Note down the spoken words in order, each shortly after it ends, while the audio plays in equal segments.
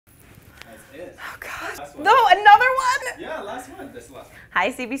it. Oh God. No, another one? Yeah, last one. This last one.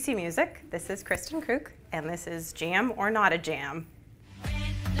 Hi, CBC Music. This is Kristin Kreuk, and this is Jam or Not a Jam.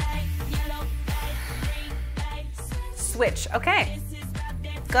 Switch. Okay.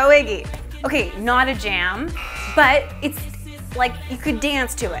 Go Iggy. Okay, not a jam, but it's like you could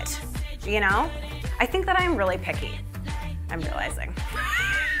dance to it, you know? I think that I'm really picky. I'm realizing.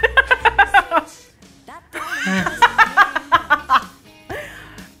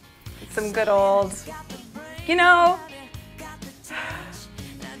 Some good old, you know,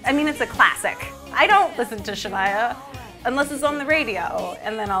 I mean, it's a classic. I don't listen to Shania unless it's on the radio,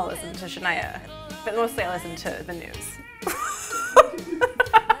 and then I'll listen to Shania. But mostly I listen to the news.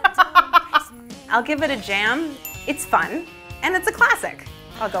 I'll give it a jam. It's fun, and it's a classic.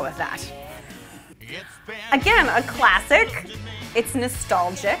 I'll go with that. Again, a classic. It's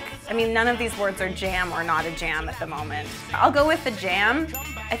nostalgic. I mean, none of these words are jam or not a jam at the moment. I'll go with the jam.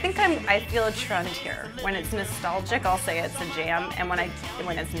 I think I feel a trend here. When it's nostalgic, I'll say it's a jam, and when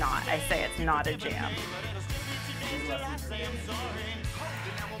it's not, I say it's not a jam.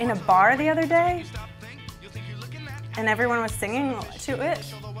 In a bar the other day, and everyone was singing to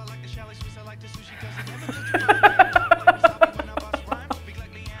it.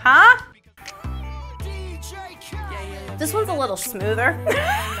 Huh? This one's a little smoother.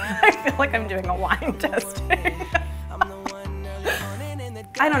 I feel like I'm doing a wine testing.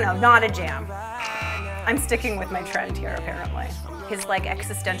 I don't know, not a jam. I'm sticking with my trend here, apparently. His like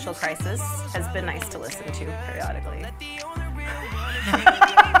existential crisis has been nice to listen to periodically.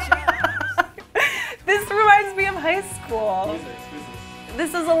 This reminds me of high school.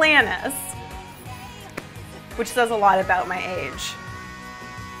 This is Alanis, which says a lot about my age.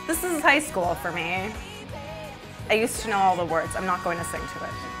 This is high school for me. I used to know all the words. I'm not going to sing to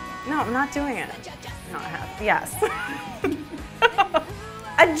it. No, I'm not doing it. Not happy. Yes.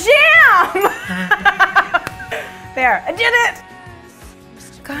 A jam! There, I did it!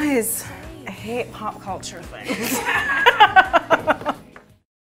 Guys, I hate pop culture things.